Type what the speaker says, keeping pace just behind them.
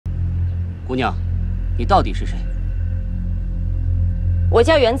姑娘，你到底是谁？我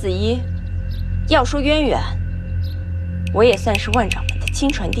叫袁子怡。要说渊源，我也算是万掌门的亲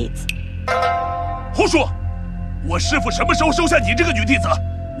传弟子。胡说！我师傅什么时候收下你这个女弟子？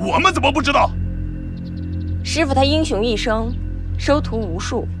我们怎么不知道？师傅他英雄一生，收徒无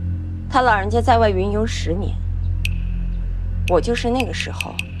数，他老人家在外云游10年，我就是那个时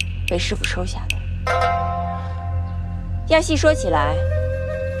候被师傅收下的。要细说起来，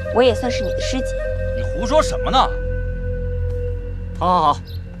我也算是你的师姐。你胡说什么呢？好，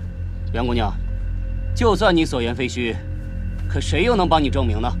袁姑娘，就算你所言非虚，可谁又能帮你证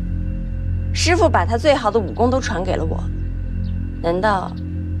明呢？师傅把他最好的武功都传给了我，难道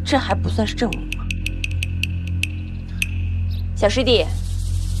这还不算是证明吗？小师弟，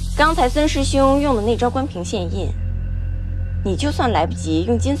刚才孙师兄用的那招关平现印，你就算来不及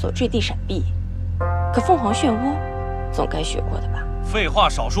用金锁坠地闪避，可凤凰漩涡总该学过的吧？废话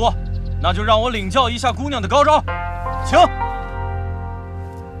少说，那就让我领教一下姑娘的高招，请。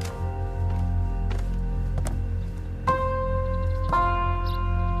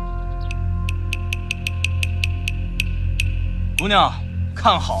姑娘，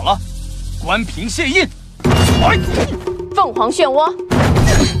看好了，关平现印，来！凤凰漩涡。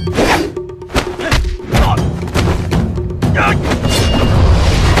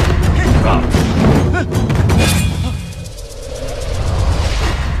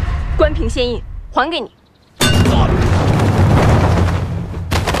关平现印，还给你。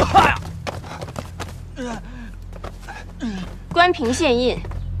关平现印，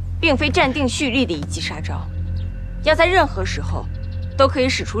并非站定蓄力的一击杀招。要在任何时候，都可以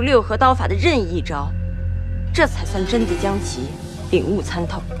使出六合刀法的任意一招，这才算真的将其领悟参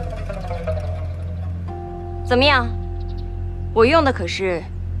透。怎么样？我用的可是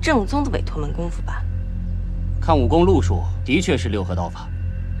正宗的委托门功夫吧？看武功路数，的确是六合刀法，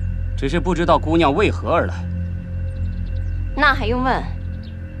只是不知道姑娘为何而来。那还用问？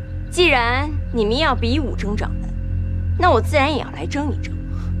既然你们要比武争掌门，那我自然也要来争一争。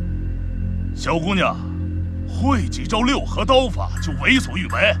小姑娘。会几招六合刀法就为所欲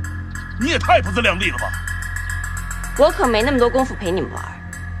为，你也太不自量力了吧！我可没那么多功夫陪你们玩，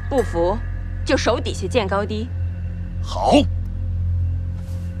不服就手底下见高低。好，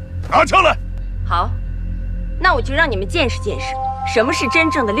拿枪来。好，那我就让你们见识见识什么是真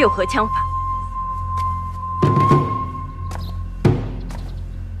正的六合枪法。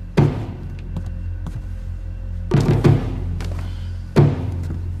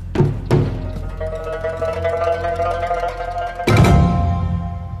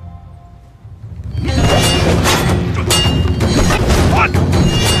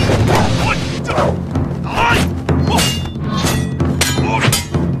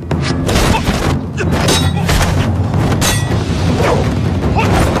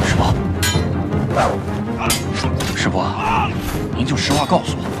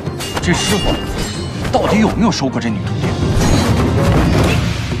没有收过这女徒弟，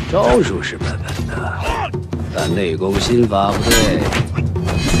招数是本本的，但内功心法不对。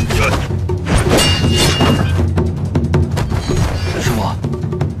师傅，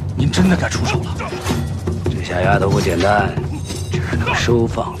您真的该出手了。这下丫头不简单，只能收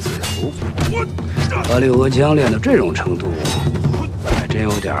放自如。把六合枪练到这种程度，还真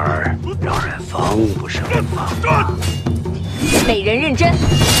有点让人防不胜防。美人认真。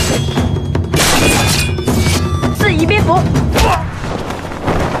四夷蝙蝠，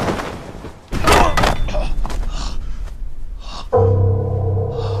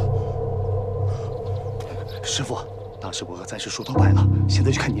师傅，大师伯暂时说都白了，现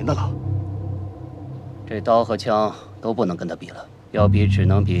在就看您的了。这刀和枪都不能跟他比了，要比只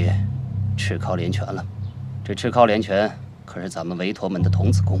能比赤尻连拳了。这赤尻连拳可是咱们韦陀门的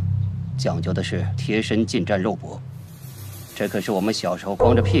童子功，讲究的是贴身近战肉搏。这可是我们小时候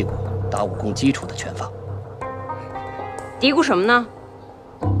光着屁股打武功基础的拳法。嘀咕什么呢？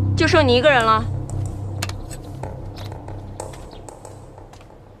就剩你一个人了。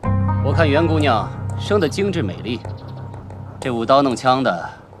我看袁姑娘生得精致美丽，这舞刀弄枪的，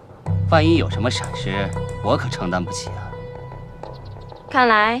万一有什么闪失，我可承担不起啊。看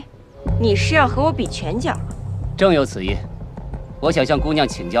来你是要和我比拳脚了。正有此意，我想向姑娘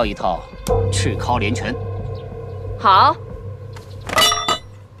请教一套赤尻连拳。好。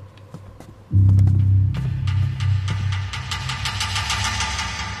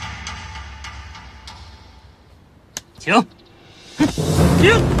请。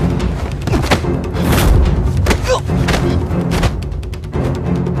停。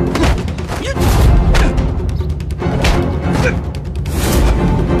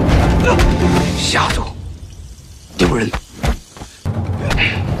下作，丢人！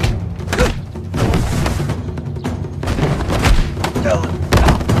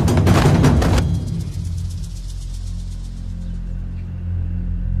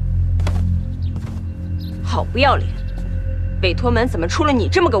不要脸！委托门怎么出了你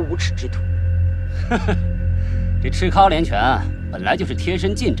这么个无耻之徒？呵呵，这赤尻连拳本来就是贴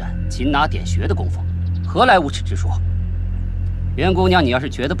身近战、擒拿点穴的功夫，何来无耻之说？袁姑娘，你要是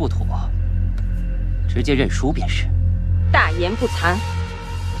觉得不妥，直接认输便是。大言不惭，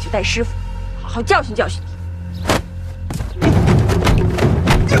我就带师傅好好教训教训你。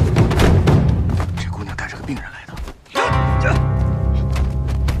这姑娘带着个病人来的。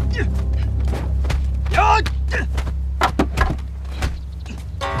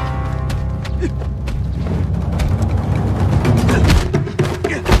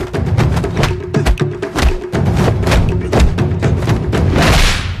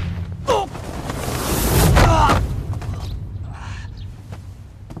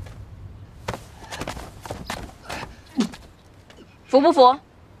服不服？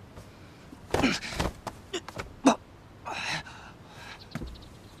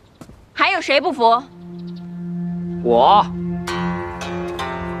还有谁不服？我。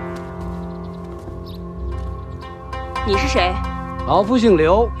你是谁？老夫姓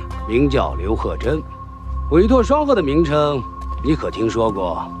刘，名叫刘鹤珍。委托双鹤的名称，你可听说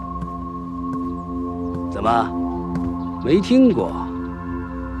过？怎么，没听过？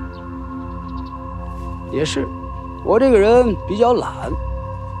也是。我这个人比较懒，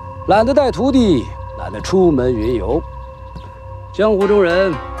懒得带徒弟，懒得出门云游。江湖中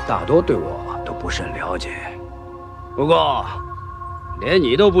人大多对我都不甚了解。不过，连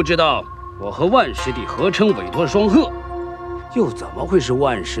你都不知道我和万师弟合称委托双鹤，又怎么会是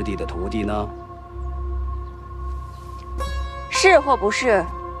万师弟的徒弟呢？是或不是，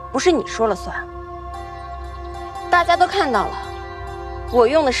不是你说了算。大家都看到了，我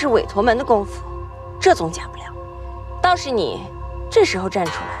用的是委托门的功夫，这总假不了。倒是你这时候站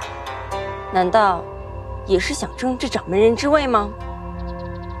出来，难道也是想争这掌门人之位吗？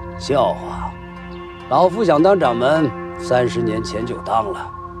笑话，老夫想当掌门，30年前就当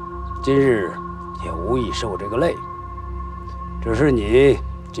了，今日也无意受这个累。只是你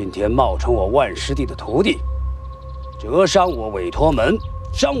今天冒充我万师弟的徒弟，折伤我委托门，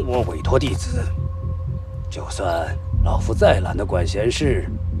伤我委托弟子。就算老夫再懒得管闲事，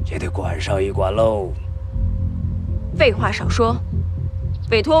也得管上一管喽。废话少说，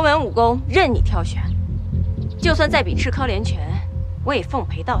委托门武功任你挑选，就算再比赤尻连拳，我也奉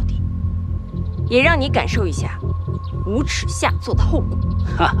陪到底，也让你感受一下无耻下作的后果。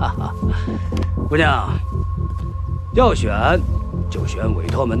哈哈哈，姑娘，要选就选委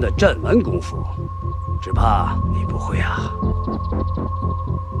托门的阵门功夫，只怕你不会啊。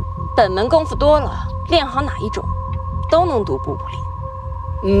本门功夫多了，练好哪一种，都能独步武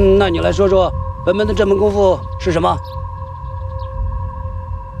林。那你来说说本门的阵门功夫是什么？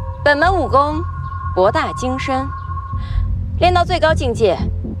本门武功博大精深，练到最高境界，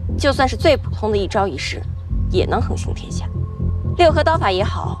就算是最普通的一招一式，也能横行天下。六合刀法也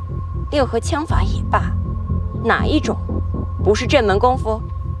好，六合枪法也罢，哪一种不是阵门功夫？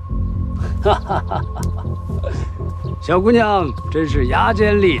哈哈哈！小姑娘真是牙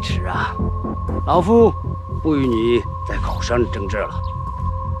尖利齿啊！老夫不与你在口上争执了。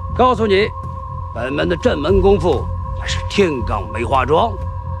告诉你，本门的阵门功夫乃是天罡梅花桩，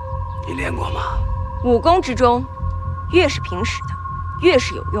你练过吗？武功之中，越是平时的，越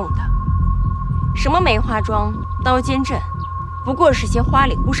是有用的。什么梅花桩、刀尖阵，不过是些花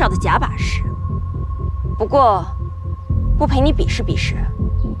里胡哨的假把式。不过，不陪你比试比试，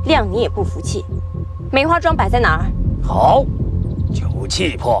谅你也不服气。梅花桩摆在哪儿？好，酒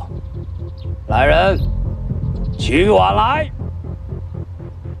气魄。来人，取碗来。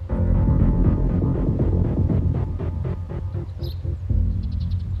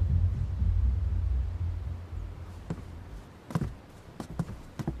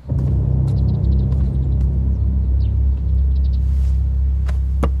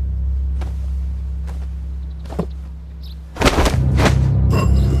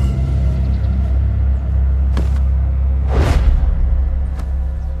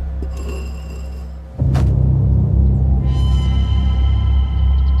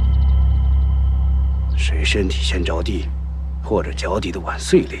身体先着地，或者脚底的碗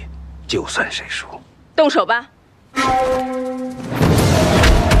碎裂，就算谁输。动手吧！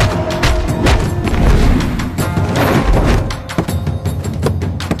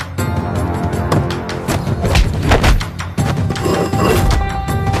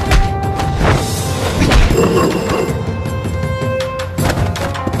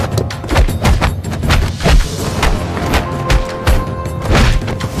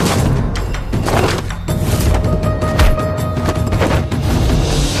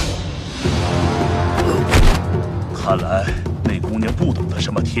看来那姑娘不懂得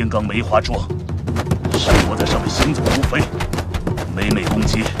什么天罡梅花桩，是我的行走如飞，每攻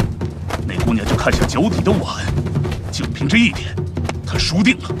击，那姑娘就看向脚底的碗。就凭这一点，她输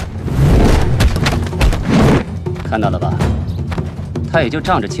定了。看到了吧？他也就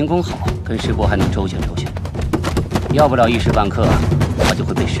仗着轻功好，跟师伯还能周旋周旋。要不了一时半刻，他就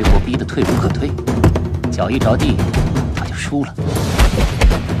会被师伯逼得退无可退，脚一着地，他就输了。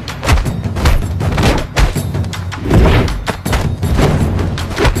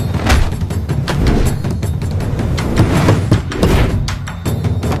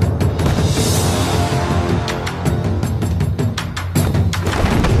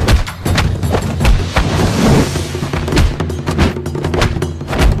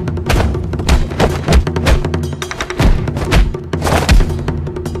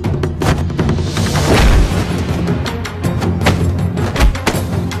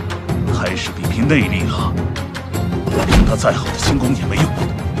 内力啊！凭他再好的轻功也没用，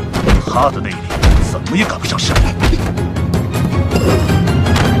他的内力怎么也赶不上师傅。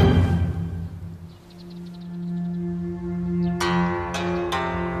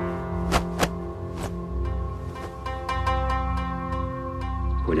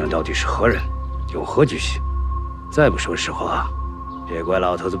姑娘到底是何人，有何居心？再不说实话，别怪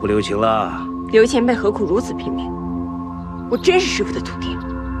老头子不留情了。刘前辈何苦如此拼命？我真是师傅的徒弟。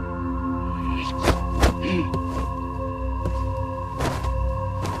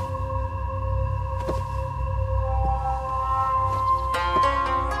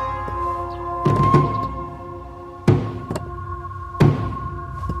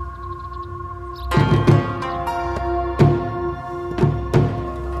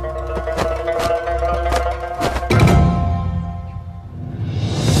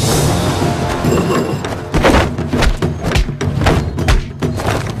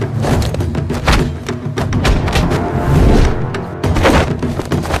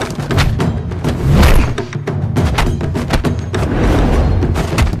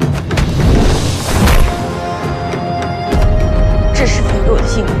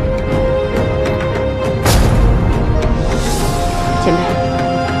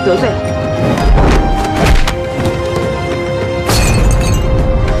 得罪了。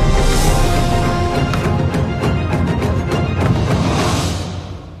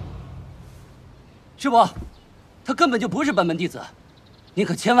师伯，他根本就不是本门弟子，您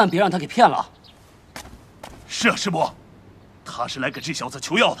可千万别让他给骗了。是啊，师伯，他是来给这小子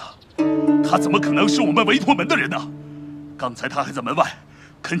求药的，他怎么可能是我们韦陀门的人呢？刚才他还在门外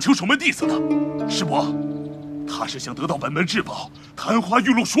恳求守门弟子呢。师伯，他是想得到本门至宝昙花玉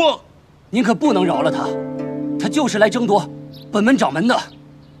露霜。 您可不能饶了他，他就是来争夺本门掌门的。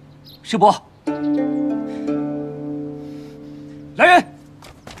师伯，来人，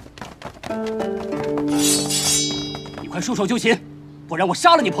你快束手就擒，不然我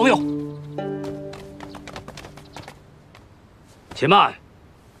杀了你朋友！且慢，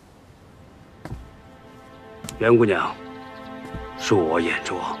袁姑娘，恕我眼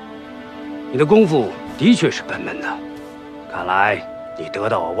拙，你的功夫的确是本门的，看来。 你得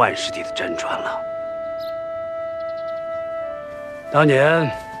到我万师弟的真传了。当年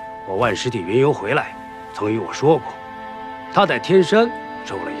我万师弟云游回来，曾与我说过，他在天山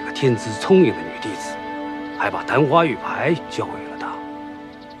收了一个天资聪颖的女弟子，还把昙花玉牌教育了她。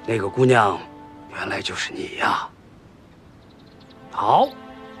那个姑娘，原来就是你呀！好，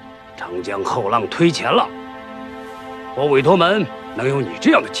长江后浪推前浪，我委托门能有你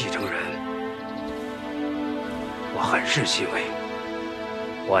这样的继承人，我很是欣慰。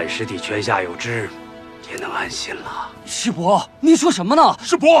 万师弟泉下有知，也能安心了。师伯，您说什么呢？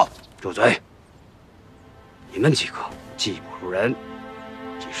师伯，住嘴！你们几个技不如人，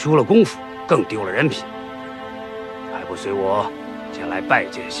既输了功夫，更丢了人品，还不随我前来拜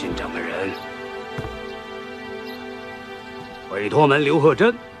见新掌门人？委托门刘鹤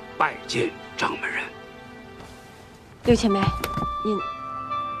珍拜见掌门人。刘前辈，您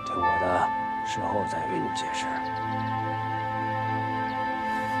听我的，事后再与你解释。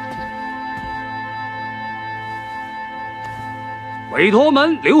 委托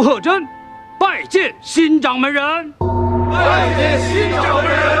门刘鹤珍拜见新掌门人，拜见新掌门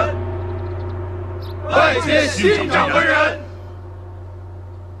人，拜见新掌门人。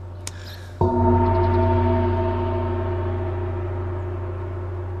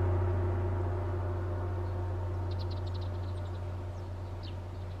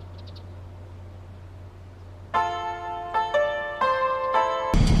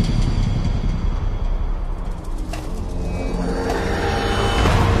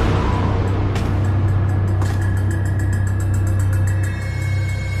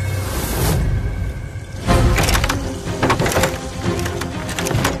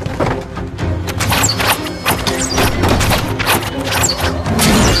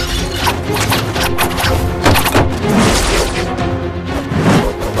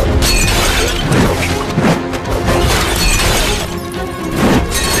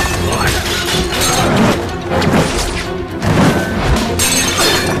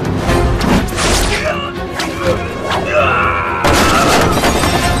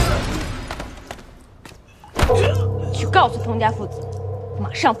家父子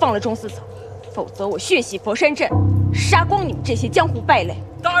马上放了钟思走，否则我血洗佛山镇，杀光你们这些江湖败类！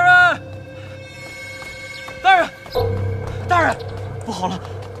大人，大人，大人，不好了，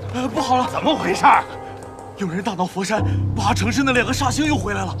不好了！怎么回事？有人大闹佛山，把城市那2个煞星又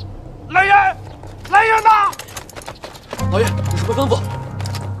回来了。来人，来人呐！老爷，有什么吩咐？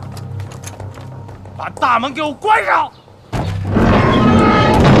把大门给我关上！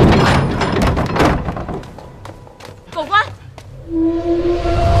狗官，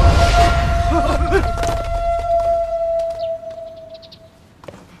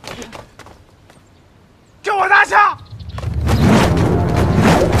给我拿下！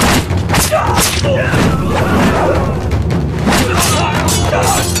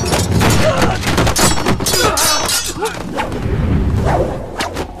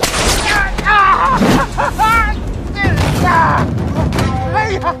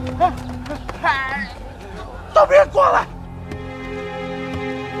哎呀！都别过来！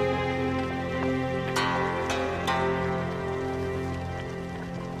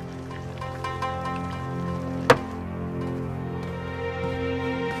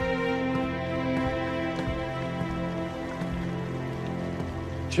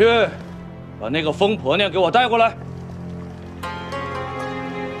去，把那个疯婆娘给我带过来。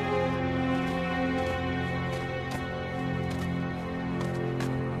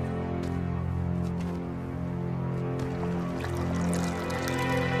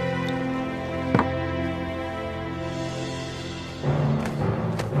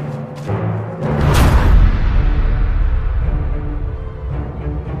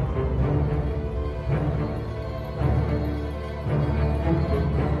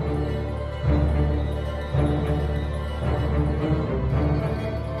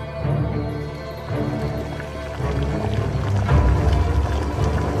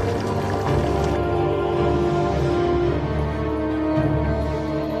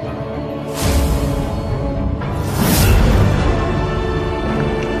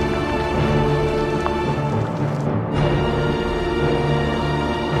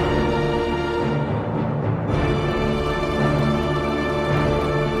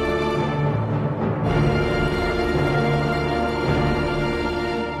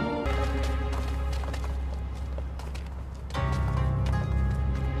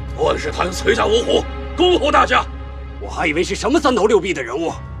万事坛随驾五虎，恭候大驾。我还以为是什么3头6臂的人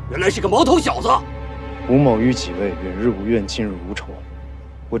物，原来是个毛头小子。吴某于己位，远日无怨，近日无仇。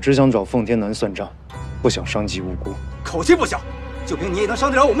我只想找奉天南算账，不想伤及无辜。口气不小，就凭你也能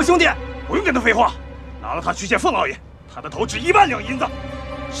伤得了我们兄弟？不用跟他废话，拿了他去见凤老爷，他的头值1万两银子，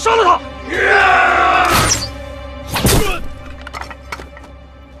杀了他！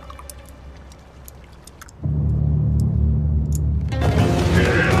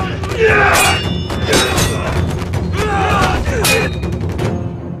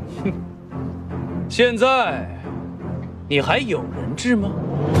现在你还有人质吗？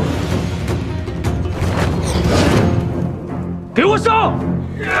给我上！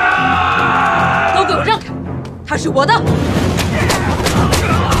都给我让开，他是我的。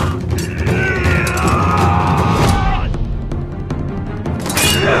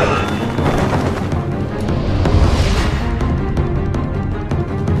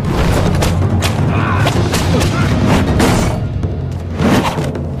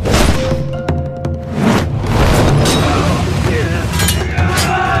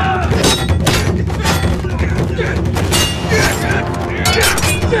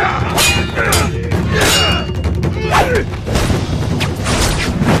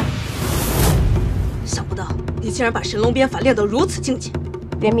想不到你竟然把神龙鞭法练得如此境界，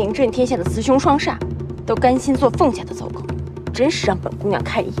连名震天下的雌雄双煞都甘心做凤家的走狗，真是让本姑娘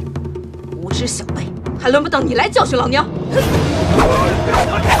看一眼。无知小辈，还轮不到你来教训老娘！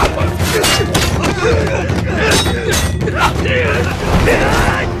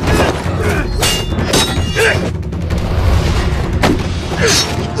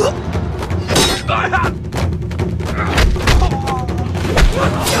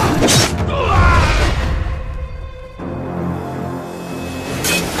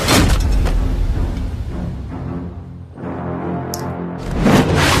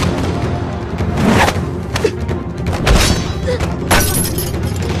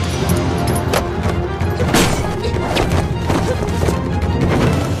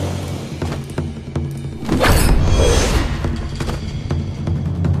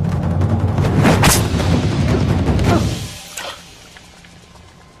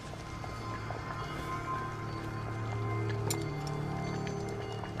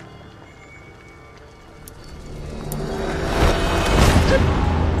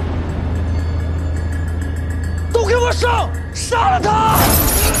上，杀了他！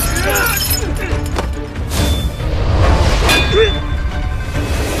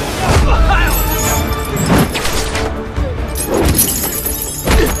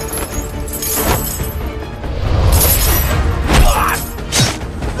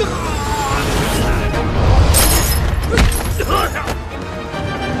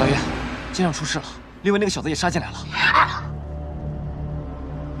老爷，街上出事了，另外那个小子也杀进来了。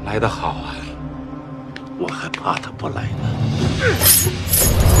来得好啊！我还怕他不来呢。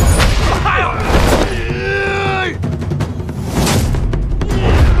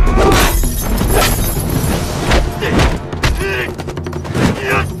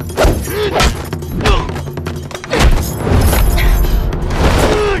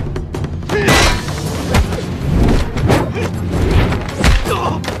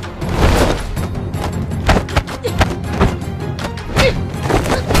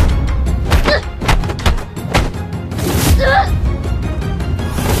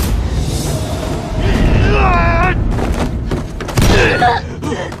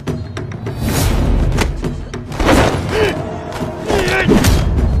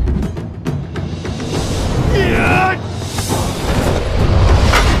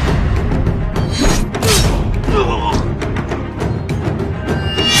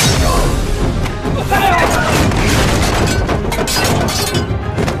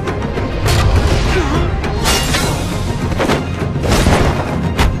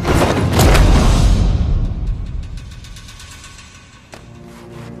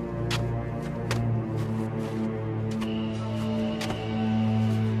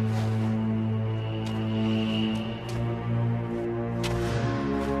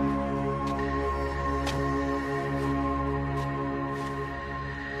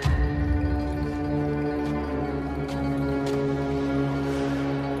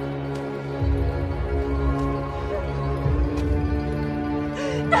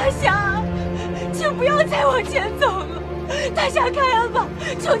大侠，请不要再往前走了！大侠开恩吧，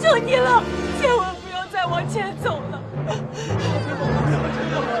求求你了，千万不要再往前走了！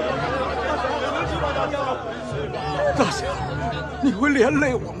大侠，你会连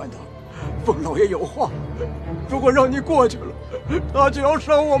累我们的。冯老爷有话，如果让你过去了，他就要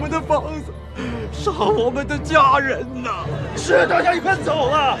烧我们的房子，杀我们的家人呐！是，大侠，你快走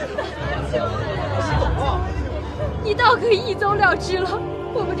啊！你倒可以一走了之了。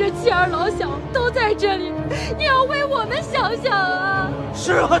我们这妻儿老小都在这里，你要为我们想想啊！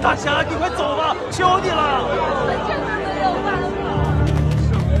是啊，大侠，你快走吧，求你了！我真的没有办法。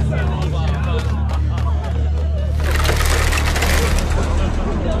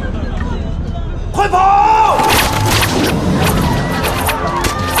快跑！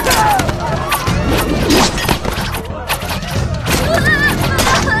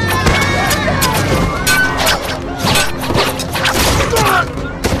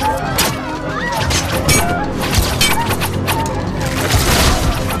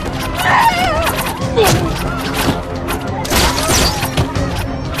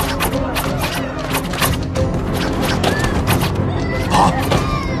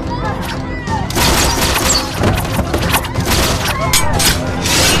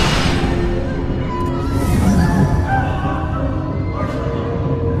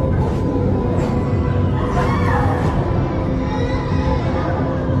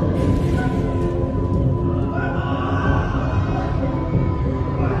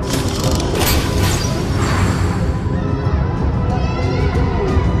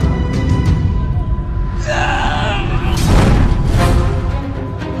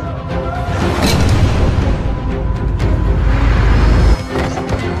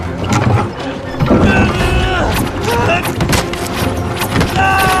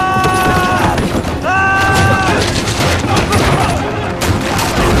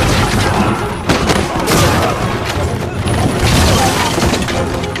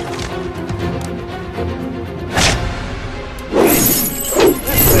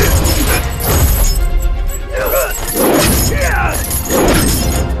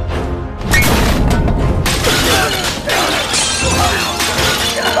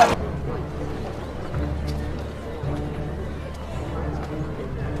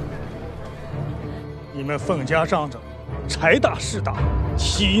你们凤家仗着财大势大，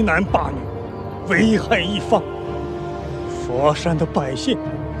欺男霸女，危害一方。佛山的百姓，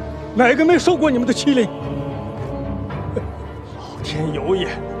哪个没受过你们的欺凌？老天有眼，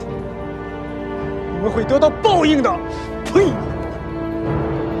你们会得到报应的！呸！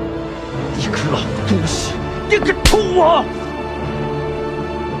你个老东西，你个畜啊！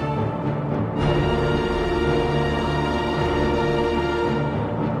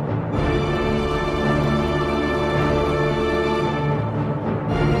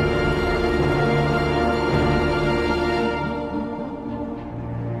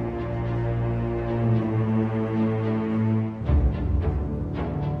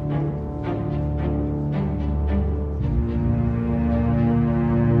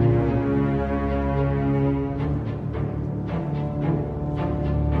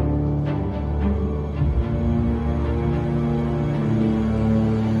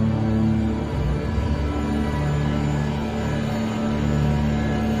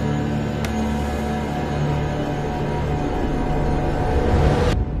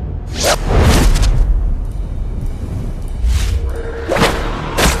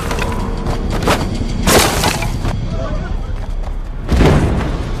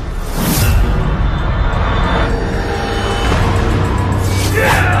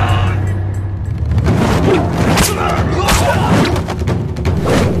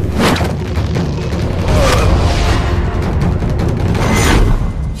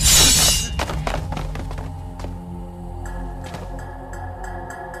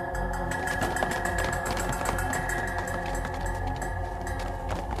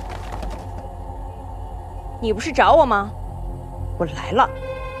你不是找我吗？我来了。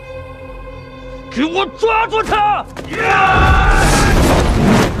给我抓住他！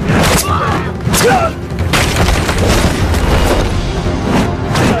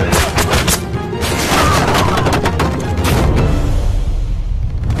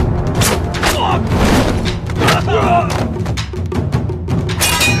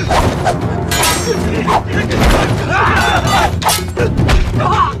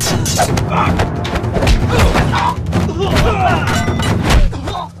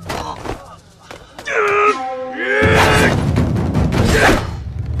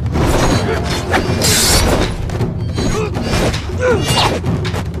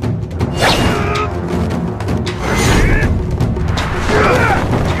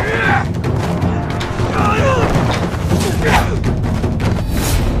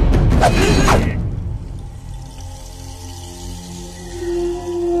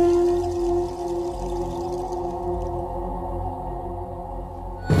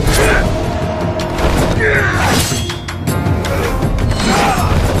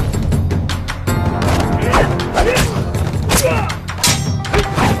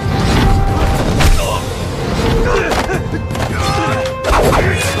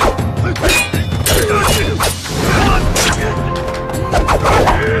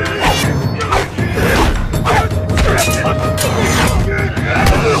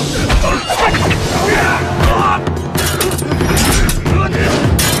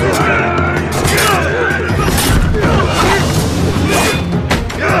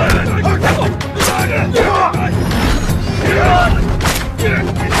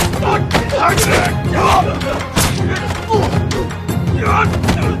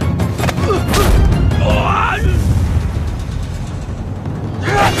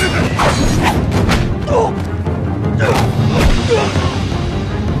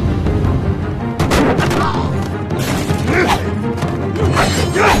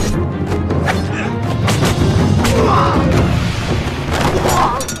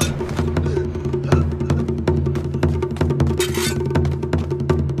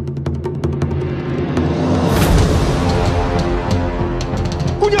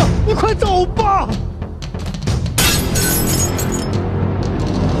姑娘，你快走吧！